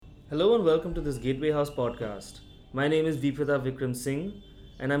Hello and welcome to this Gateway House podcast. My name is Vipratha Vikram Singh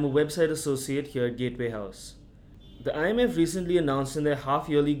and I'm a website associate here at Gateway House. The IMF recently announced in their half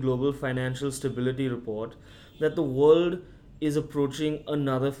yearly Global Financial Stability Report that the world is approaching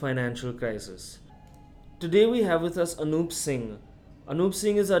another financial crisis. Today we have with us Anup Singh. Anup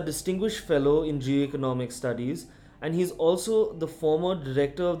Singh is a distinguished fellow in geoeconomic studies and he's also the former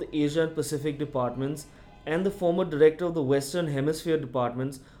director of the Asia and Pacific departments and the former director of the Western Hemisphere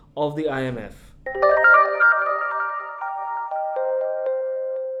departments of the IMF.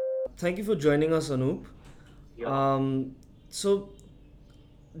 Thank you for joining us, Anup. Yeah. So,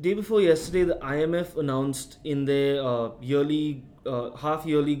 day before yesterday, the IMF announced in their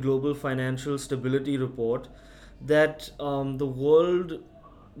half-yearly global financial stability report that the world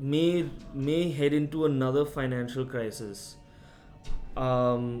may head into another financial crisis.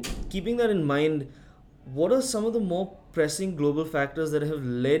 Keeping that in mind, what are some of the more pressing global factors that have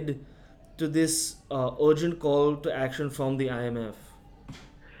led to this urgent call to action from the IMF?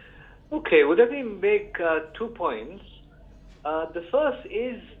 Okay, well, let me make 2 points. The first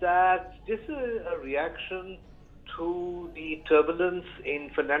is that this is a reaction to the turbulence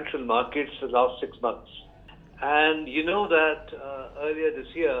in financial markets the last 6 months. And you know that earlier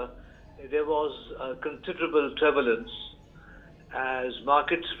this year, there was considerable turbulence as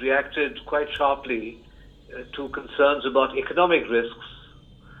markets reacted quite sharply to concerns about economic risks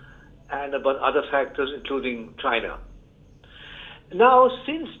and about other factors, including China. Now,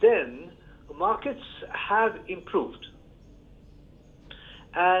 since then, markets have improved.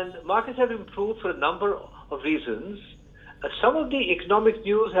 And markets have improved for a number of reasons. Some of the economic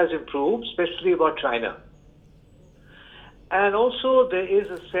news has improved, especially about China. And also, there is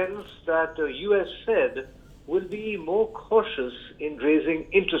a sense that the US Fed will be more cautious in raising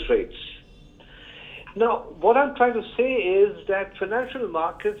interest rates. Now, what I'm trying to say is that financial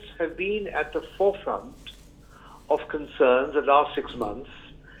markets have been at the forefront of concerns the last 6 months.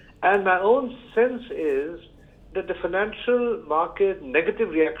 And my own sense is that the financial market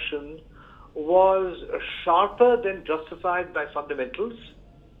negative reaction was sharper than justified by fundamentals.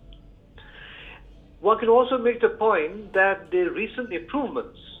 One can also make the point that the recent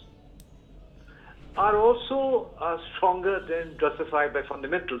improvements are also stronger than justified by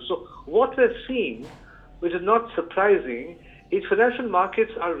fundamentals. So what we're seeing, which is not surprising, is financial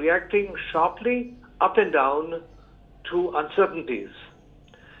markets are reacting sharply up and down to uncertainties.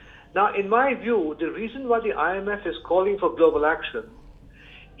 Now, in my view, the reason why the IMF is calling for global action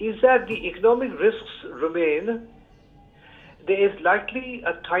is that the economic risks remain. There is likely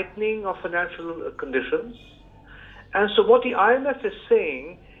a tightening of financial conditions. And so what the IMF is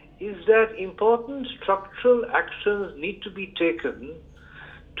saying is that important structural actions need to be taken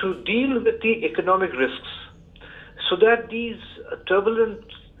to deal with the economic risks so that these turbulence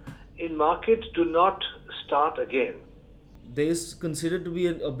in markets do not start again. There is considered to be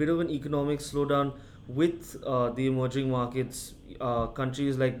a bit of an economic slowdown with the emerging markets,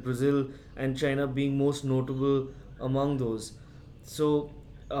 countries like Brazil and China being most notable among those. So,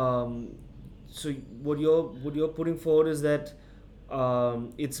 um, so what you're putting forward is that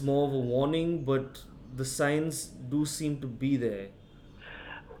it's more of a warning, but the signs do seem to be there.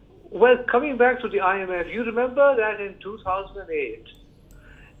 Well, coming back to the IMF, you remember that in 2008,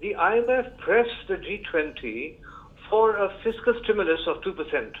 the IMF pressed the G20 for a fiscal stimulus of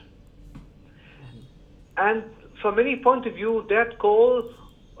 2%. And from any point of view, that call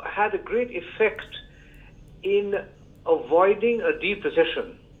had a great effect in avoiding a deep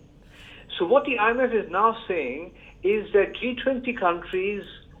recession. So what the IMF is now saying is that G20 countries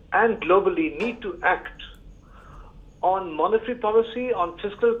and globally need to act on monetary policy, on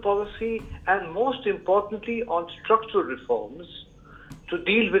fiscal policy, and most importantly, on structural reforms to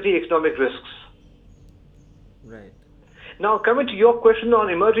deal with the economic risks. Right. Now, coming to your question on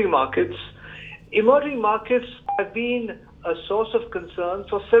emerging markets have been a source of concern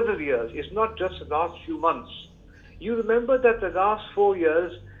for several years. It's not just the last few months. You remember that the last 4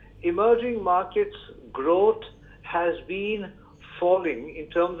 years, emerging markets' growth has been falling in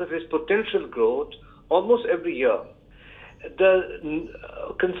terms of its potential growth almost every year. The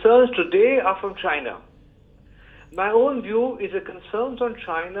concerns today are from China. My own view is the concerns on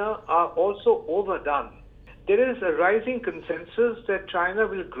China are also overdone. There is a rising consensus that China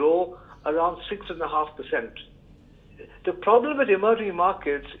will grow around 6.5%. The problem with emerging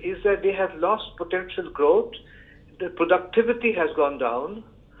markets is that they have lost potential growth, the productivity has gone down.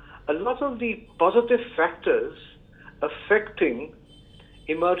 A lot of the positive factors affecting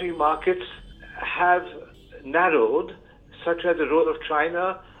emerging markets have narrowed, such as the role of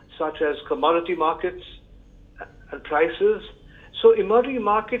China, such as commodity markets and prices. So emerging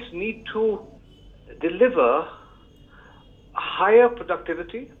markets need to deliver higher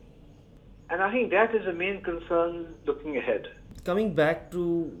productivity, and I think that is the main concern looking ahead. Coming back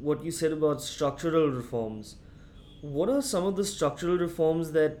to what you said about structural reforms, what are some of the structural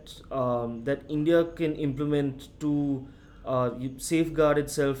reforms that India can implement to safeguard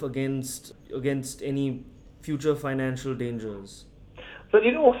itself against any future financial dangers? But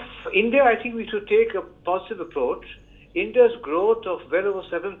India, I think we should take a positive approach. India's growth of well over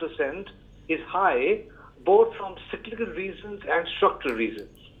 7% is high, both from cyclical reasons and structural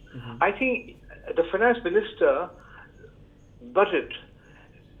reasons. I think the finance minister budget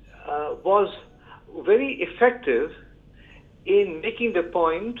was very effective in making the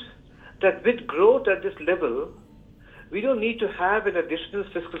point that with growth at this level, we don't need to have an additional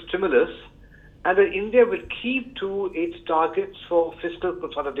fiscal stimulus, and that India will keep to its targets for fiscal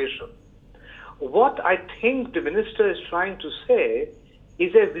consolidation. What I think the minister is trying to say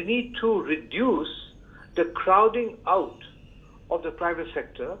is that we need to reduce the crowding out of the private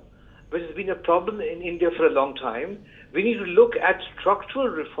sector, which has been a problem in India for a long time. We need to look at structural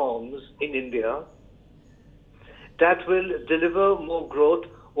reforms in India that will deliver more growth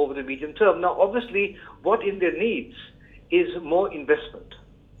over the medium term. Now, obviously, what India needs is more investment.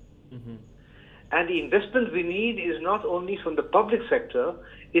 And the investment we need is not only from the public sector,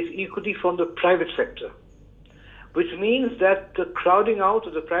 it's equally from the private sector, which means that the crowding out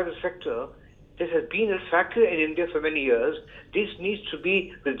of the private sector that has been a factor in India for many years, this needs to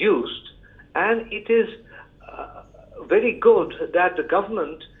be reduced. And it is very good that the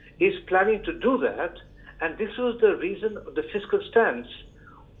government is planning to do that. And this was the reason of the fiscal stance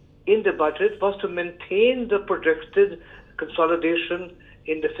in the budget, was to maintain the projected consolidation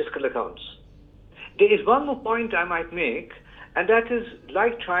in the fiscal accounts. There is one more point I might make, and that is,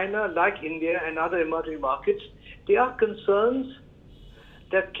 like China, like India and other emerging markets, there are concerns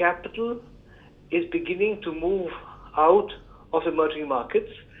that capital is beginning to move out of emerging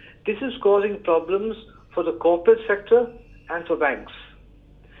markets. This is causing problems for the corporate sector and for banks.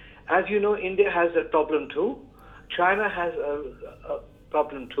 As you know, India has a problem too. China has a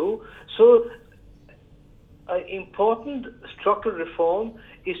problem too. So an important structural reform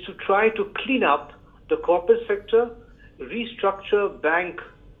is to try to clean up the corporate sector, restructure bank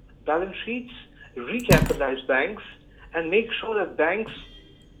balance sheets, recapitalize banks, and make sure that banks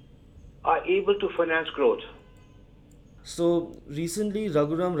are able to finance growth. So recently,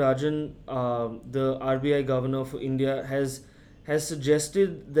 Raghuram Rajan, the RBI governor for India, has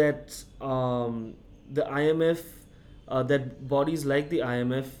suggested that the IMF, that bodies like the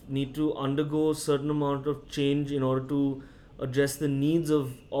IMF need to undergo a certain amount of change in order to address the needs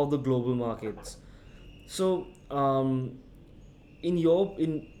of the global markets. So, in your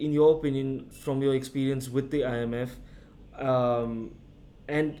opinion, from your experience with the IMF, um,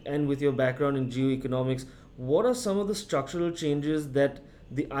 and with your background in geoeconomics, what are some of the structural changes that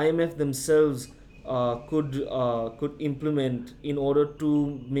the IMF themselves could implement in order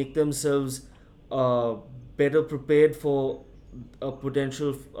to make themselves uh, better prepared for a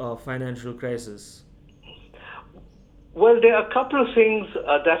potential financial crisis? Well, there are a couple of things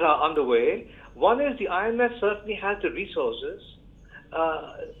that are underway. One is the IMF certainly has the resources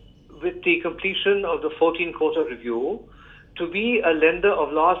uh, with the completion of the 14-quarter review to be a lender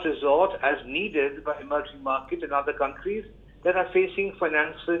of last resort as needed by emerging markets and other countries that are facing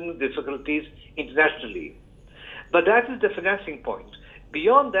financing difficulties internationally. But that is the financing point.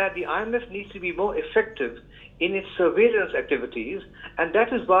 Beyond that, the IMF needs to be more effective in its surveillance activities, and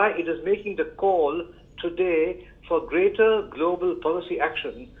that is why it is making the call today for greater global policy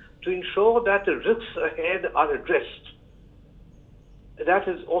action to ensure that the risks ahead are addressed. That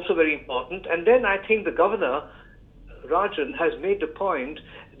is also very important. And then I think the governor, Rajan, has made the point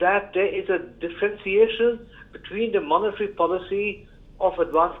that there is a differentiation between the monetary policy of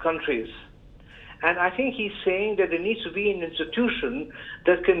advanced countries. And I think he's saying that there needs to be an institution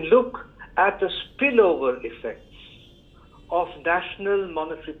that can look at the spillover effects of national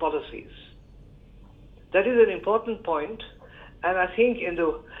monetary policies. That is an important point, and I think in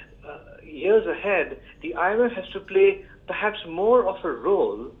the years ahead, the IMF has to play perhaps more of a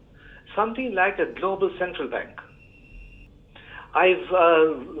role, something like a global central bank. I've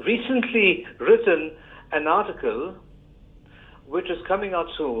recently written an article, which is coming out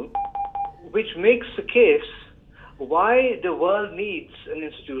soon, which makes the case why the world needs an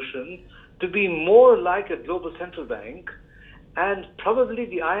institution to be more like a global central bank, and probably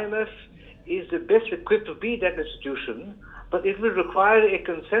the IMF is the best equipped to be that institution, but it will require a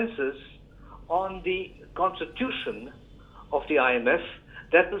consensus on the constitution of the IMF.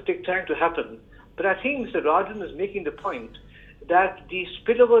 That will take time to happen. But I think Mr. Rajan is making the point that the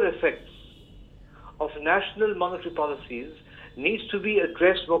spillover effects of national monetary policies needs to be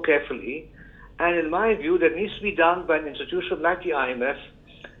addressed more carefully, and in my view, that needs to be done by an institution like the IMF,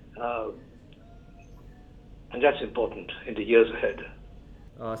 uh, and that's important in the years ahead.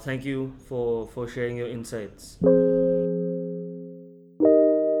 Thank you for sharing your insights.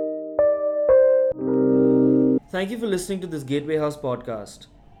 Thank you for listening to this Gateway House podcast.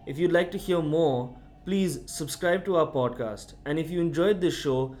 If you'd like to hear more, please subscribe to our podcast. And if you enjoyed this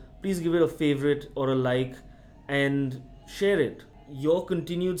show, please give it a favorite or a like and share it. Your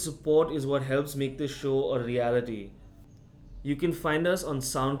continued support is what helps make this show a reality. You can find us on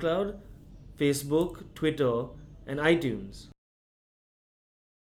SoundCloud, Facebook, Twitter, and iTunes.